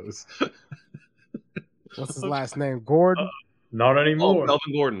Broncos? What's his last name? Gordon? Not anymore.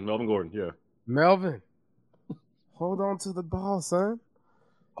 Melvin Gordon, yeah. Melvin. Hold on to the ball, son.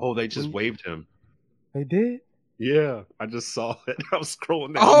 Oh, they just waved him. They did? Yeah, I just saw it. I was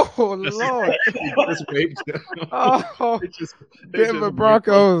scrolling down. Oh, Lord. Just waved him. Oh, Denver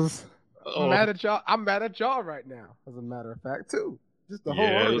Broncos. I'm mad at y'all. I'm mad at y'all right now, as a matter of fact, too. Just the whole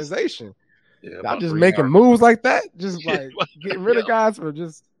organization. Y'all just making moves like that, just like getting rid of guys for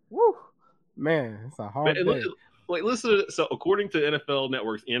just, woo. Man, it's a hard day. Like, listen to this. So, according to NFL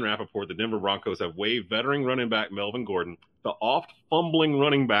Network's Ian Rappaport, the Denver Broncos have waived veteran running back Melvin Gordon. The oft-fumbling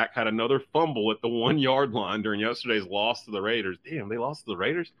running back had another fumble at the 1-yard line during yesterday's loss to the Raiders. Damn, they lost to the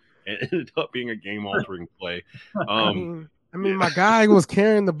Raiders? And it ended up being a game-altering play. I mean, my guy was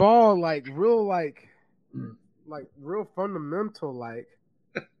carrying the ball like real fundamental,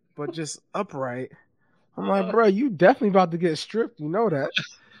 but just upright. I'm like, bro, you definitely about to get stripped. You know that.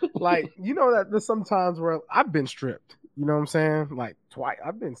 Like, you know that there's sometimes where I've been stripped. You know what I'm saying? Like, twice.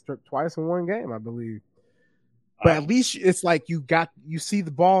 I've been stripped twice in one game, I believe. But at least it's like you see the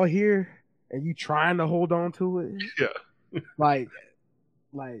ball here and you trying to hold on to it. Yeah. like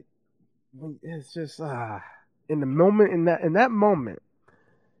it's just in the moment, in that moment,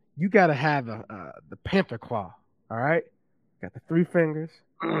 you gotta have the Panther claw. All right? Got the 3 fingers.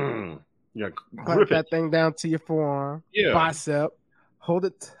 Yeah, grip that thing down to your forearm, bicep. Hold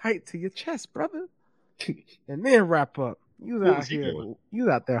it tight to your chest, brother, and then wrap up. You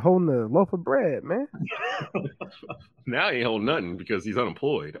out there holding a loaf of bread, man. Now he ain't holding nothing because he's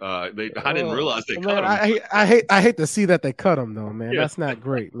unemployed. I didn't realize they cut him. I hate to see that they cut him though, man. Yeah. That's not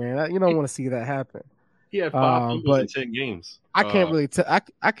great, man. You don't want to see that happen. He had 5 fumbles in 10 games. I can't really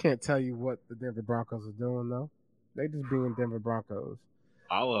I can't tell you what the Denver Broncos are doing though. They just being Denver Broncos.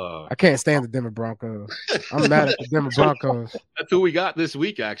 I can't stand the Denver Broncos. I'm mad at the Denver Broncos. That's who we got this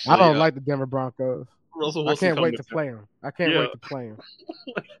week, actually. I don't like the Denver Broncos. Russell Wilson, I can't wait to play them.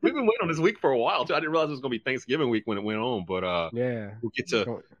 We've been waiting on this week for a while, too. I didn't realize it was going to be Thanksgiving week when it went on, but we'll get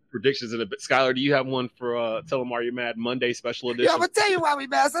to predictions in a bit. Skylar, do you have one for Tell Them Why You're Mad Monday special edition? Yeah, I'm going to tell you why we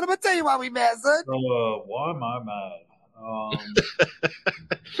mad, son. Why am I mad?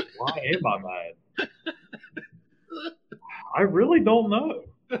 Why am I mad? I really don't know.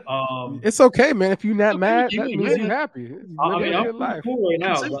 It's okay, man. If you're not mad, that means you're happy. I mean, I'm cool right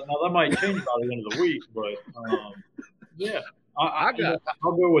now. Now that might change by the end of the week, but yeah, I'll go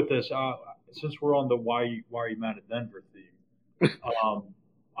with this. since we're on the why are you mad at Denver theme,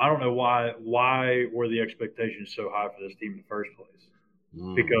 I don't know why were the expectations so high for this team in the first place?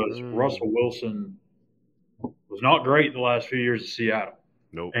 Because Russell Wilson was not great the last few years of Seattle.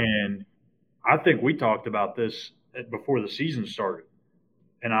 Nope. And I think we talked about this before the season started,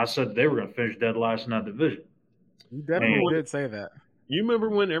 and I said they were going to finish dead last in that division. You definitely did say that. You remember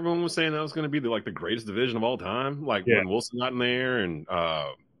when everyone was saying that was going to be the greatest division of all time? Like when Wilson got in there, and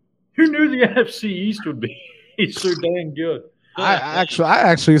who knew the NFC East would be so dang good? I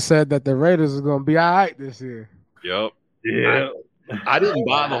actually said that the Raiders are going to be all right this year. Yep. Yeah. I didn't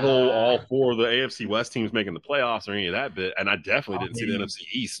buy the whole all four of the AFC West teams making the playoffs or any of that bit, and I definitely didn't see the NFC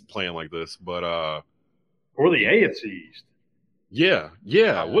East playing like this. But or the AFC East. Yeah.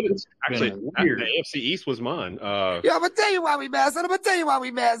 What is actually weird. The AFC East was mine. I'm gonna tell you why we mad,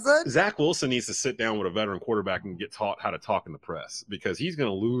 son. Zach Wilson needs to sit down with a veteran quarterback and get taught how to talk in the press, because he's going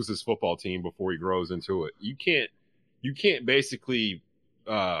to lose his football team before he grows into it. You can't basically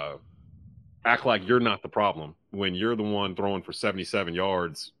act like you're not the problem when you're the one throwing for 77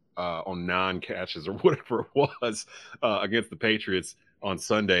 yards on 9 catches or whatever it was against the Patriots on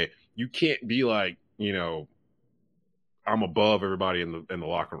Sunday. You can't be like, I'm above everybody in the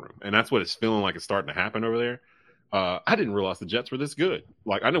locker room. And that's what it's feeling like it's starting to happen over there. I didn't realize the Jets were this good.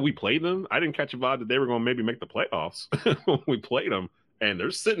 Like, I know we played them. I didn't catch a vibe that they were going to maybe make the playoffs when we played them. And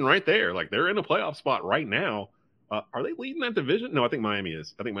they're sitting right there. Like, they're in a playoff spot right now. Are they leading that division? No, I think Miami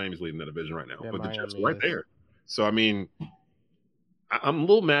is. I think Miami's leading that division right now. Yeah, but Miami, the Jets are right there. So, I mean, I'm a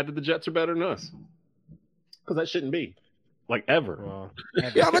little mad that the Jets are better than us. Because that shouldn't be. Like, ever. Well,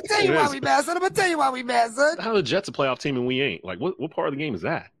 I'm going to tell you why we mad, son. How are the Jets a playoff team and we ain't? Like, what part of the game is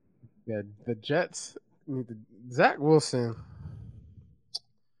that? Yeah, the Jets need to – Zach Wilson,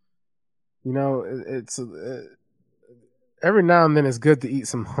 it's every now and then it's good to eat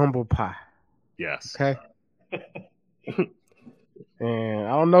some humble pie. Yes. Okay? And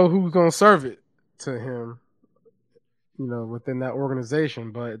I don't know who's going to serve it to him, within that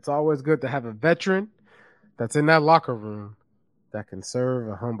organization, but it's always good to have a veteran that's in that locker room that can serve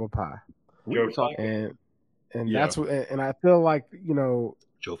a humble pie. And that's what, and I feel like,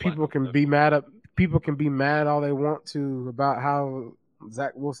 people can be mad all they want to about how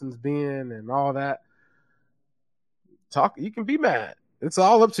Zach Wilson's been and all that. You can be mad. It's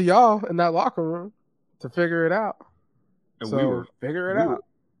all up to y'all in that locker room to figure it out. And figure it out.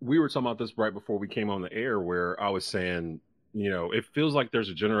 We were talking about this right before we came on the air, where I was saying, it feels like there's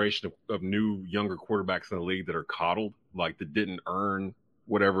a generation of new, younger quarterbacks in the league that are coddled, like that didn't earn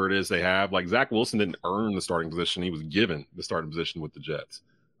whatever it is they have. Like Zach Wilson didn't earn the starting position. He was given the starting position with the Jets.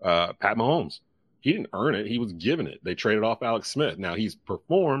 Pat Mahomes, he didn't earn it. He was given it. They traded off Alex Smith. Now he's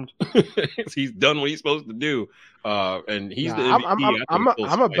performed. He's done what he's supposed to do. And he's the MVP. I'm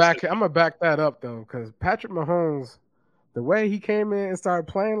gonna back that up though, because Patrick Mahomes, the way he came in and started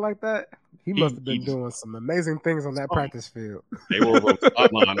playing like that, he must have been doing some amazing things on that practice field. They were on the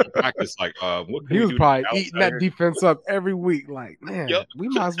sideline in practice, like he was probably eating that defense up every week. Like, man, we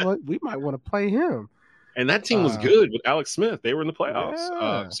might want to play him. And that team was good with Alex Smith. They were in the playoffs.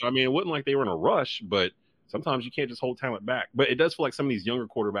 Yeah. So, I mean, it wasn't like they were in a rush, but sometimes you can't just hold talent back. But it does feel like some of these younger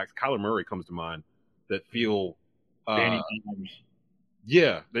quarterbacks, Kyler Murray comes to mind, that feel Danny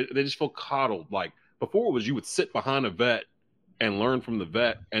yeah, they just feel coddled. Like, before it was you would sit behind a vet and learn from the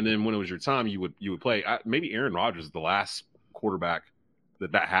vet, and then when it was your time, you would play. Maybe Aaron Rodgers is the last quarterback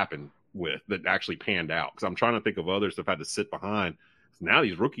that happened with, that actually panned out. Because I'm trying to think of others that have had to sit behind. Now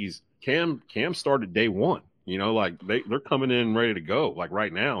these rookies, Cam started day one. Like they're coming in ready to go, like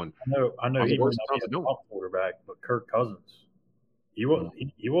right now. And I know he was not a top quarterback, but Kirk Cousins, he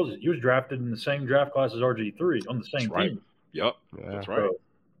was drafted in the same draft class as RG3 on the same team. Yep, that's right.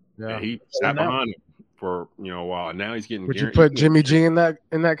 Yeah, he sat behind him for a while, and now he's getting. Would you put Jimmy G in that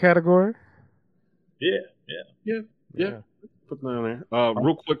category? Yeah. Put that on there.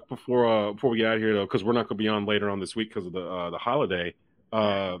 Real quick before we get out of here, though, because we're not going to be on later on this week because of the holiday.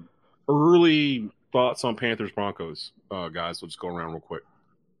 Early thoughts on Panthers Broncos, guys. We'll just go around real quick.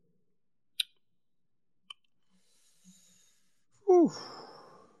 Oof.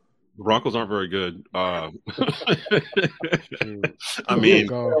 The Broncos aren't very good. I mean,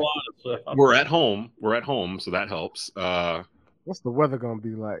 we're at home. So that helps. What's the weather going to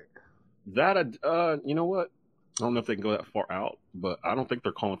be like? That you know what? I don't know if they can go that far out, but I don't think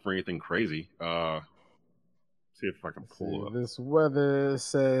they're calling for anything crazy. See if I can pull it up. This weather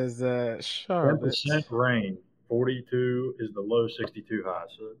says that Charlotte 10% rain, 42 is the low, 62 high.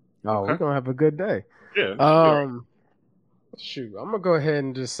 So we're gonna have a good day. Yeah. Shoot, I'm gonna go ahead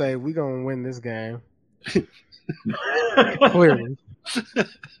and just say we're gonna win this game. Clearly.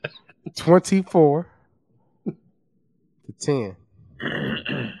 24-10.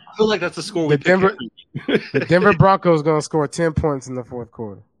 I feel like that's a score we The Denver Broncos going to score 10 points in the fourth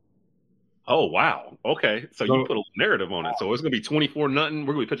quarter. Oh, wow. Okay. So you put a narrative on it. So it's going to be 24-0. We're going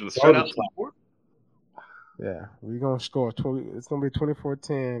to be pitching the shutout. Yeah, we're going to score. It's going to be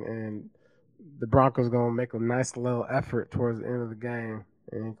 24-10, and the Broncos going to make a nice little effort towards the end of the game.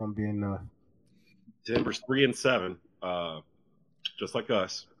 It ain't going to be enough. Denver's 3-7, just like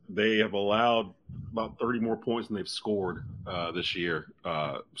us. They have allowed about 30 more points than they've scored this year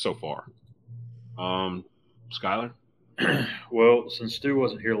so far. Skyler? Well, since Stu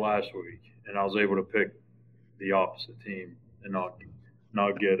wasn't here last week, and I was able to pick the opposite team and not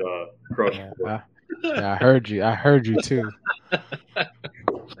get crushed. I heard you. I heard you too.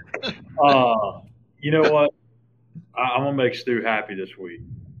 You know what? I'm gonna make Stu happy this week.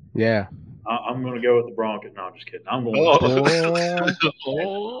 Yeah. I'm gonna go with the Broncos. No, I'm just kidding. I'm going.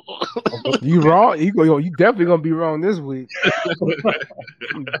 You wrong. You definitely gonna be wrong this week.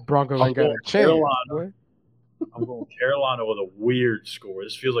 Broncos ain't got a chance. I'm going Carolina with a weird score.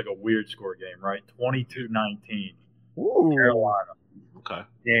 This feels like a weird score game, right? 22-19. Carolina. Okay.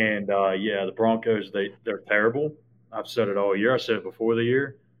 And the Broncos, they're terrible. I've said it all year. I said it before the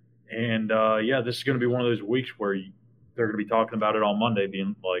year. And this is going to be one of those weeks where they're going to be talking about it on Monday,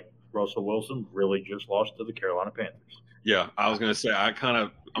 being like, Russell Wilson really just lost to the Carolina Panthers. Yeah, I was going to say I'm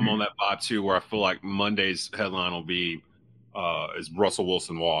on that vibe too, where I feel like Monday's headline will be is Russell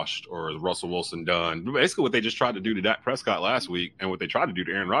Wilson washed or is Russell Wilson done? Basically what they just tried to do to Dak Prescott last week and what they tried to do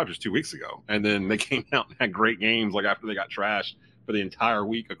to Aaron Rodgers 2 weeks ago. And then they came out and had great games like after they got trashed for the entire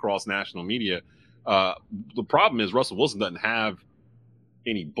week across national media. The problem is Russell Wilson doesn't have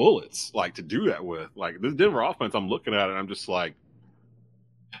any bullets like to do that with. Like this Denver offense, I'm looking at it and I'm just like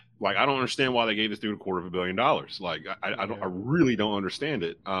I don't understand why they gave this dude $250 million. Like I really don't understand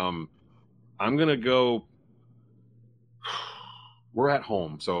it. I'm gonna go. We're at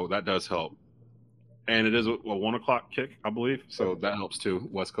home, so that does help, and it is a 1 o'clock kick, I believe, so that helps too.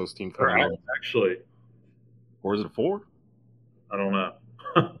 West Coast team coming out, actually, or is it a 4? I don't know.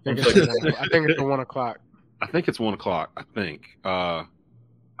 I think it's a 1 o'clock. I think it's 1 o'clock. I think I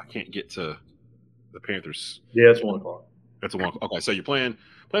can't get to the Panthers. Yeah, it's 1 o'clock. It's a 1. Okay, so you're playing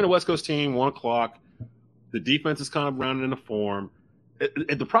a West Coast team, 1 o'clock. The defense is kind of rounded into form.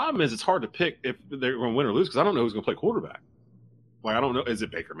 The problem is it's hard to pick if they're going to win or lose because I don't know who's going to play quarterback. Like, I don't know. Is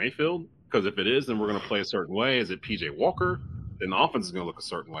it Baker Mayfield? Because if it is, then we're going to play a certain way. Is it PJ Walker? Then the offense is going to look a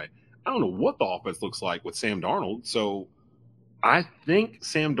certain way. I don't know what the offense looks like with Sam Darnold. So I think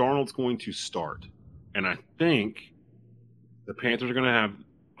Sam Darnold's going to start. And I think the Panthers are going to have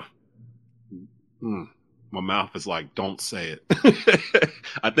my mouth is like, don't say it.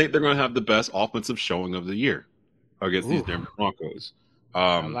 I think they're going to have the best offensive showing of the year against these Denver Broncos.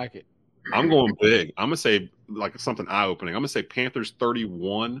 I like it. I'm going big. I'm going to say like something eye-opening. I'm going to say Panthers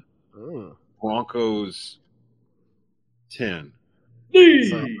 31, Broncos 10.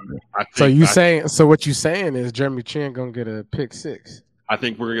 So what you saying is Jeremy Chin going to get a pick 6. I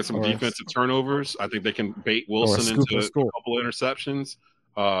think we're going to get some defensive turnovers. I think they can bait Wilson into a couple of interceptions.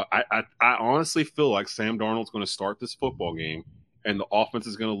 I honestly feel like Sam Darnold's going to start this football game and the offense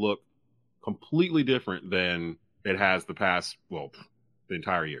is going to look completely different than it has the past, the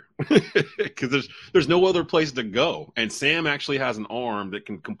entire year, because there's no other place to go. And Sam actually has an arm that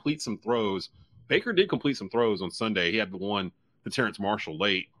can complete some throws. Baker did complete some throws on Sunday. He had the one to Terrence Marshall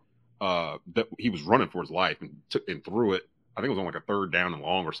late that he was running for his life and threw it. I think it was on like a 3rd down and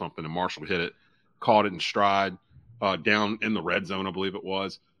long or something. And Marshall hit it, caught it in stride down in the red zone, I believe it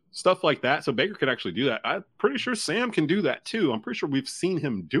was. Stuff like that. So Baker could actually do that. I'm pretty sure Sam can do that too. I'm pretty sure we've seen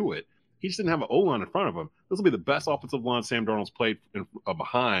him do it. He just didn't have an O-line in front of him. This will be the best offensive line Sam Darnold's played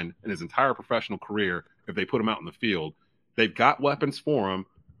behind in his entire professional career if they put him out in the field. They've got weapons for him.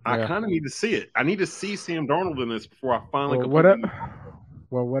 I kind of need to see it. I need to see Sam Darnold in this before I finally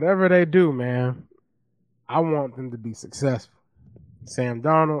whatever they do, man, I want them to be successful. Sam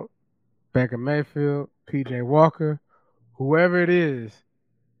Darnold, Baker Mayfield, PJ Walker, whoever it is,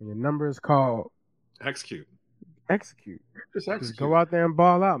 when your number is called, execute. Just go out there and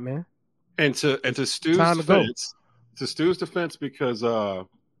ball out, man. And to Stu's defense, because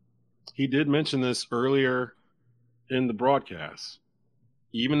he did mention this earlier in the broadcast.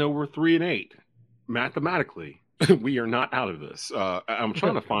 Even though we're 3-8, mathematically, we are not out of this. I'm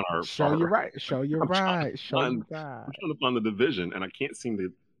trying to find our. Show you right. I'm trying to find the division, and I can't seem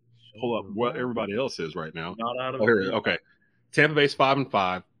to pull up what everybody else is right now. Not out of it. Okay. Tampa Bay's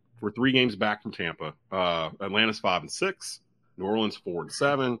 5-5. We're 3 games back from Tampa. Atlanta's 5-6. New Orleans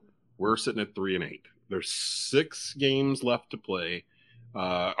 4-7. We're sitting at 3-8. There's 6 games left to play.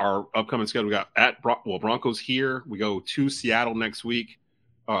 Our upcoming schedule, we got Broncos here. We go to Seattle next week,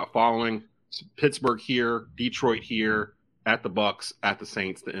 following Pittsburgh here, Detroit here, at the Bucks, at the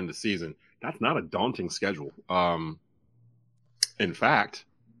Saints to end the season. That's not a daunting schedule. In fact,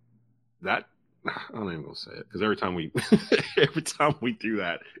 I'm not even gonna say it because every time we do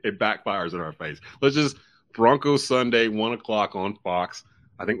that, it backfires in our face. Let's just Broncos Sunday, 1:00 on Fox.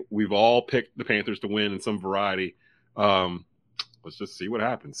 I think we've all picked the Panthers to win in some variety. Let's just see what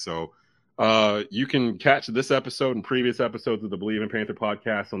happens. So you can catch this episode and previous episodes of the Believe in Panther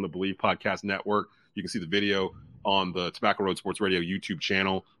podcast on the Believe Podcast Network. You can see the video on the Tobacco Road Sports Radio YouTube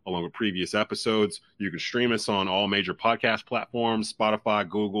channel, along with previous episodes. You can stream us on all major podcast platforms, Spotify,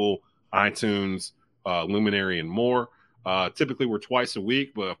 Google, iTunes, Luminary, and more. Typically, we're twice a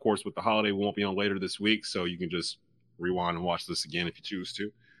week, but of course, with the holiday, we won't be on later this week, so you can just rewind and watch this again if you choose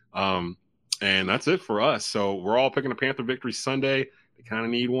to. And that's it for us. So we're all picking a Panther victory Sunday. They kind of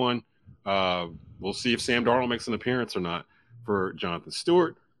need one. We'll see if Sam Darnold makes an appearance or not. For Jonathan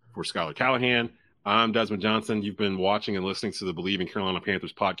Stewart, for Skylar Callahan, I'm Desmond Johnson. You've been watching and listening to the Believe in Carolina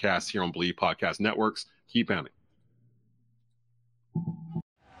Panthers podcast here on Believe Podcast Networks. Keep pounding.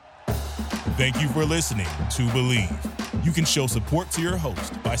 Thank you for listening to Believe. You can show support to your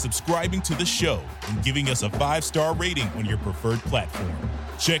host by subscribing to the show and giving us a 5-star rating on your preferred platform.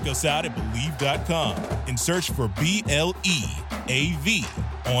 Check us out at Believe.com and search for BLEAV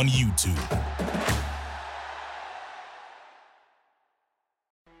on YouTube.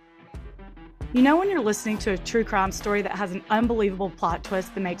 You know when you're listening to a true crime story that has an unbelievable plot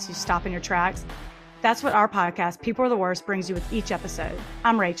twist that makes you stop in your tracks? That's what our podcast, People Are the Worst, brings you with each episode.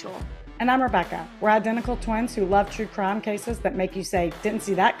 I'm Rachel. And I'm Rebecca. We're identical twins who love true crime cases that make you say, didn't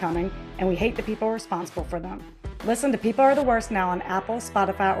see that coming, and we hate the people responsible for them. Listen to People Are the Worst now on Apple,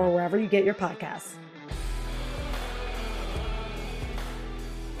 Spotify, or wherever you get your podcasts.